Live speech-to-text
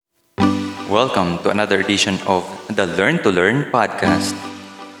Welcome to another edition of the Learn to Learn podcast,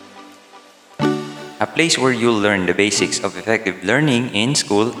 a place where you'll learn the basics of effective learning in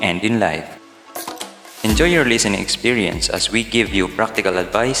school and in life. Enjoy your listening experience as we give you practical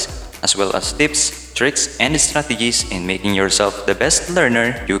advice as well as tips, tricks, and strategies in making yourself the best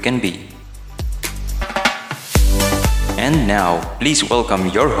learner you can be. And now, please welcome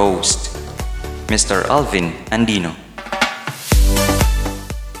your host, Mr. Alvin Andino.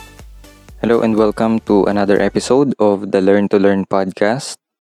 Hello and welcome to another episode of the Learn to Learn podcast.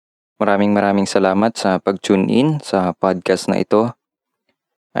 Maraming salamat sa pag-tune in sa podcast na ito.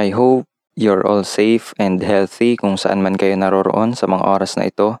 I hope you're all safe and healthy kung saan man kayo naroroon sa mga oras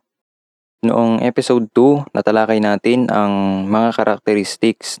na ito. Noong episode 2, natalakay natin ang mga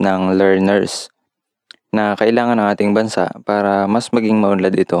characteristics ng learners na kailangan ng ating bansa para mas maging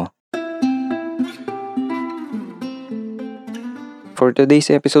maunlad ito. For today's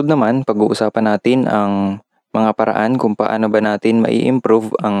episode naman, pag-uusapan natin ang mga paraan kung paano ba natin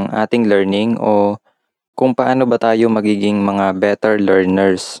mai-improve ang ating learning o kung paano ba tayo magiging mga better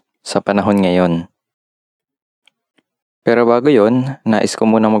learners sa panahon ngayon. Pero bago yon, nais ko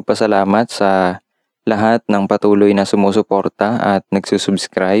muna magpasalamat sa lahat ng patuloy na sumusuporta at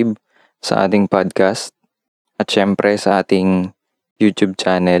nagsusubscribe sa ating podcast at syempre sa ating YouTube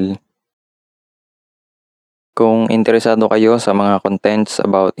channel. Kung interesado kayo sa mga contents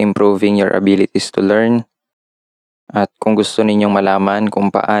about improving your abilities to learn at kung gusto ninyong malaman kung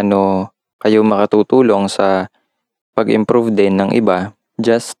paano kayo makatutulong sa pag-improve din ng iba,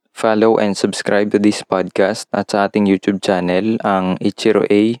 just follow and subscribe to this podcast at sa ating YouTube channel, ang Ichiro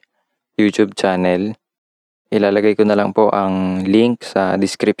A YouTube channel. Ilalagay ko na lang po ang link sa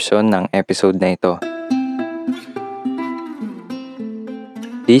description ng episode na ito.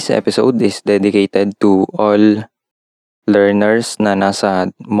 This episode is dedicated to all learners na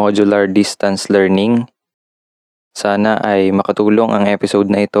nasa modular distance learning. Sana ay makatulong ang episode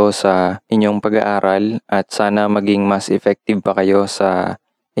na ito sa inyong pag-aaral at sana maging mas effective pa kayo sa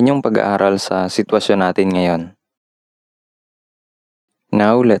inyong pag-aaral sa sitwasyon natin ngayon.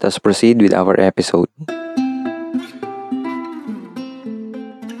 Now, let us proceed with our episode.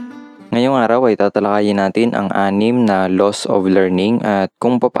 Ngayong araw ay tatalakayin natin ang 6 na laws of learning at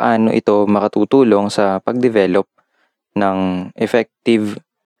kung paano ito makatutulong sa pag-develop ng effective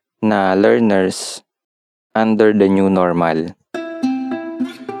na learners under the new normal.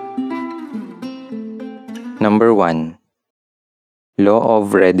 Number 1. Law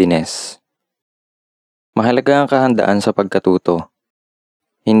of readiness. Mahalaga ang kahandaan sa pagkatuto.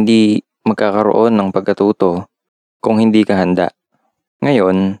 Hindi magkakaroon ng pagkatuto kung hindi ka handa.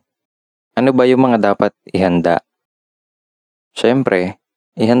 Ngayon, ano ba yung mga dapat ihanda? Siyempre,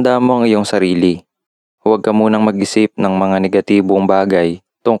 ihanda mo ang iyong sarili. Huwag ka munang mag-isip ng mga negatibong bagay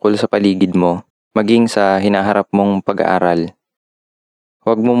tungkol sa paligid mo, maging sa hinaharap mong pag-aaral.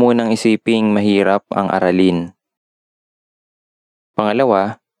 Huwag mo munang isiping mahirap ang aralin.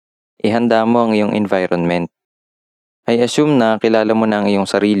 Pangalawa, ihanda mo ang iyong environment. I assume na kilala mo na ang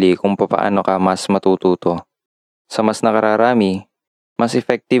iyong sarili kung paano ka mas matututo. Sa mas nakararami, mas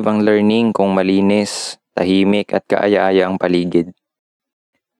effective ang learning kung malinis, tahimik at kaaya-aya ang paligid.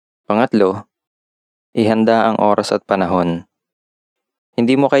 Pangatlo, ihanda ang oras at panahon.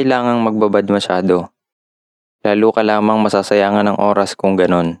 Hindi mo kailangang magbabad masyado. Lalo ka lamang masasayangan ng oras kung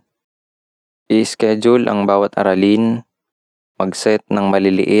ganon. I-schedule ang bawat aralin, mag-set ng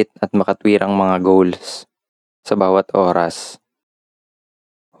maliliit at makatwirang mga goals sa bawat oras.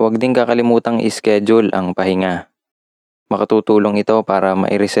 Huwag din kakalimutang i-schedule ang pahinga. Makatutulong ito para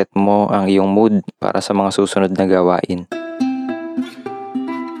ma-reset mo ang iyong mood para sa mga susunod na gawain.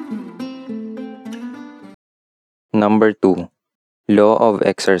 Number 2. Law of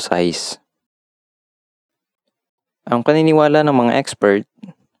exercise. Ang paniniwala ng mga expert,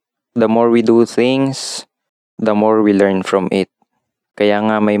 the more we do things, the more we learn from it. Kaya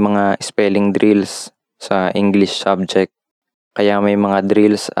nga may mga spelling drills sa English subject. Kaya may mga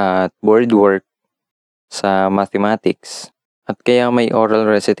drills at word work sa mathematics. At kaya may oral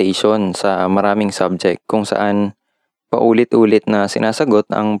recitation sa maraming subject kung saan paulit-ulit na sinasagot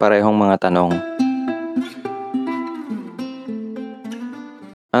ang parehong mga tanong.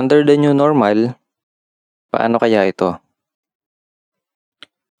 Under the new normal, paano kaya ito?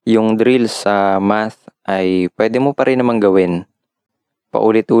 Yung drills sa math ay pwede mo pa rin namang gawin.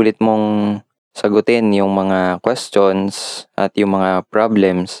 Paulit-ulit mong sagutin yung mga questions at yung mga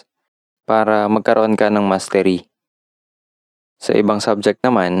problems para magkaroon ka ng mastery. Sa ibang subject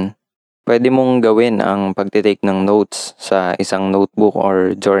naman, pwede mong gawin ang pagtitake ng notes sa isang notebook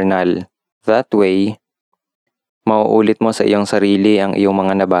or journal. That way, mauulit mo sa iyong sarili ang iyong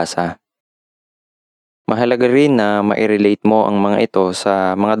mga nabasa. Mahalaga rin na ma-relate mo ang mga ito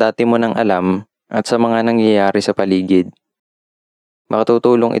sa mga dati mo nang alam at sa mga nangyayari sa paligid.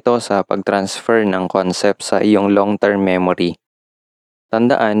 Makatutulong ito sa pag-transfer ng concept sa iyong long-term memory.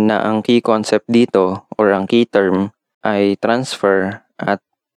 Tandaan na ang key concept dito or ang key term ay transfer at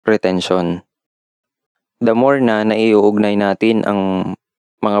retention. The more na naiuugnay natin ang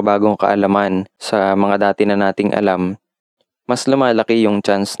mga bagong kaalaman sa mga dati na nating alam, mas lumalaki yung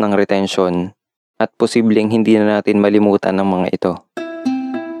chance ng retention at posibleng hindi na natin malimutan ang mga ito.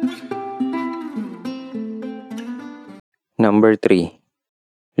 Number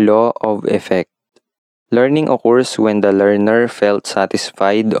 3. Law of effect. Learning occurs when the learner felt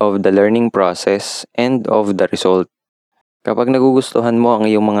satisfied of the learning process and of the result. Kapag nagugustuhan mo ang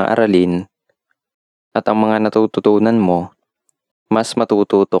iyong mga aralin at ang mga natututunan mo, mas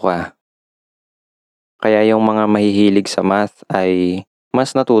matututo ka. Kaya yung mga mahihilig sa math ay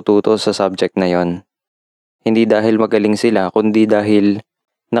mas natututo sa subject na yon. Hindi dahil magaling sila, kundi dahil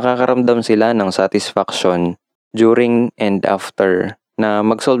nakakaramdam sila ng satisfaction during and after na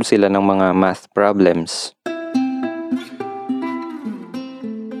mag-solve sila ng mga math problems.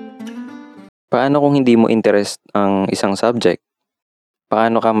 Paano kung hindi mo interest ang isang subject?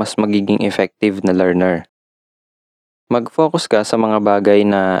 Paano ka mas magiging effective na learner? Mag-focus ka sa mga bagay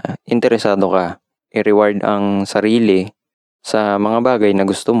na interesado ka. I-reward ang sarili sa mga bagay na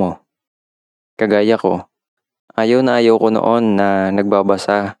gusto mo. Kagaya ko, ayaw ko noon na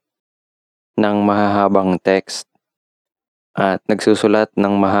nagbabasa ng mahahabang text at nagsusulat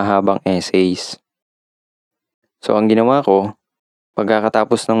ng mahahabang essays. So ang ginawa ko,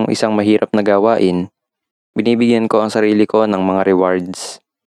 pagkatapos ng isang mahirap na gawain, binibigyan ko ang sarili ko ng mga rewards.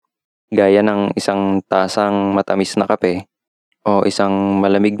 Gaya ng isang tasang matamis na kape o isang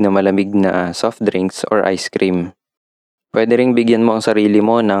malamig na soft drinks or ice cream. Pwede ring bigyan mo ang sarili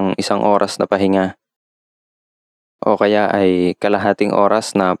mo ng isang oras na pahinga. O kaya ay kalahating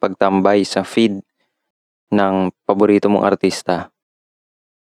oras na pagtambay sa feed ng paborito mong artista.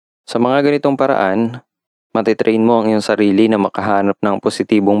 Sa mga ganitong paraan, matitrain mo ang iyong sarili na makahanap ng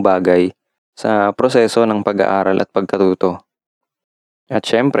positibong bagay sa proseso ng pag-aaral at pagkatuto. At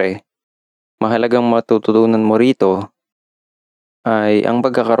syempre, mahalagang matututunan mo rito ay ang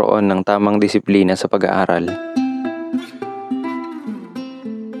pagkakaroon ng tamang disiplina sa pag-aaral.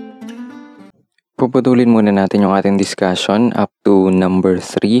 Puputulin muna natin yung ating discussion up to number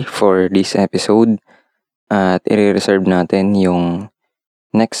 3 for this episode at i-reserve natin yung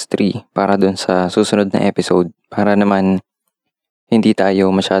next 3 para dun sa susunod na episode para naman hindi tayo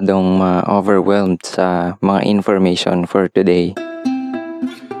masyadong ma-overwhelmed sa mga information for today.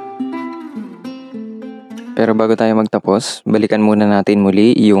 Pero bago tayo magtapos, balikan muna natin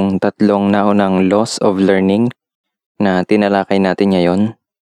muli yung 3 naunang laws of learning na tinalakay natin ngayon.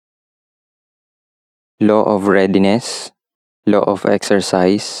 Law of readiness, law of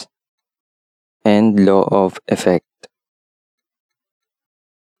exercise, and law of effect.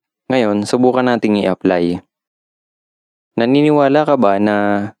 Ngayon, subukan nating i-apply. Naniniwala ka ba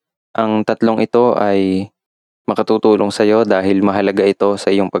na ang 3 ito ay makatutulong sa'yo dahil mahalaga ito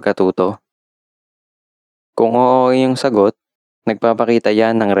sa iyong pagkatuto? Kung oo yung sagot, nagpapakita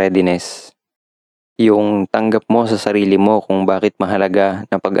yan ng readiness. Yung tanggap mo sa sarili mo kung bakit mahalaga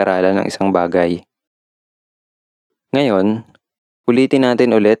na pag-aralan ng isang bagay. Ngayon, ulitin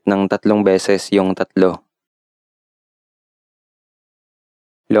natin ulit ng 3 beses yung 3.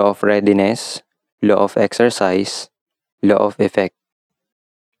 Law of readiness, law of exercise, law of effect.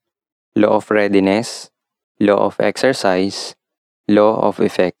 Law of readiness, law of exercise, law of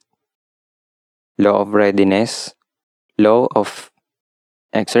effect. Law of readiness, law of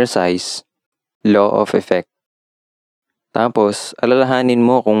exercise, law of effect. Tapos, alalahanin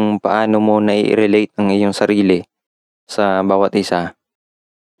mo kung paano mo nai-relate ang iyong sarili sa bawat isa.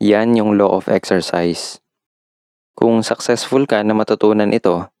 Yan yung law of exercise. Kung successful ka na matutunan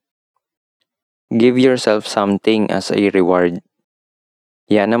ito, give yourself something as a reward.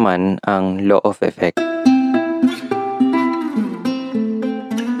 Yan naman ang law of effect.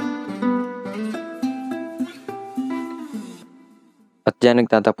 At dyan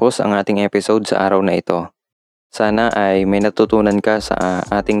nagtatapos ang ating episode sa araw na ito. Sana ay may natutunan ka sa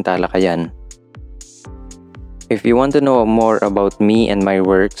ating talakayan. If you want to know more about me and my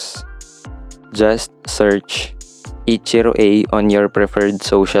works, just search Ichiro A on your preferred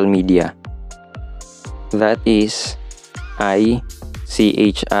social media. That is ICHIROU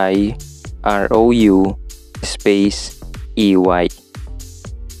space EY.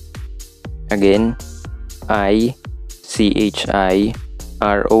 Again, ICHIROU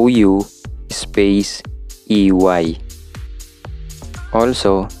space EY.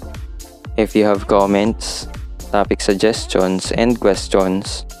 Also, If you have comments, topic suggestions, and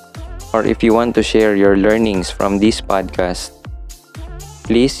questions, or if you want to share your learnings from this podcast,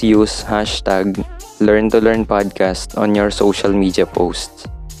 please use hashtag LearnToLearnPodcast on your social media posts.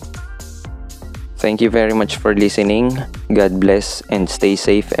 Thank you very much for listening. God bless and stay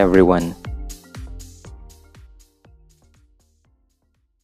safe, everyone.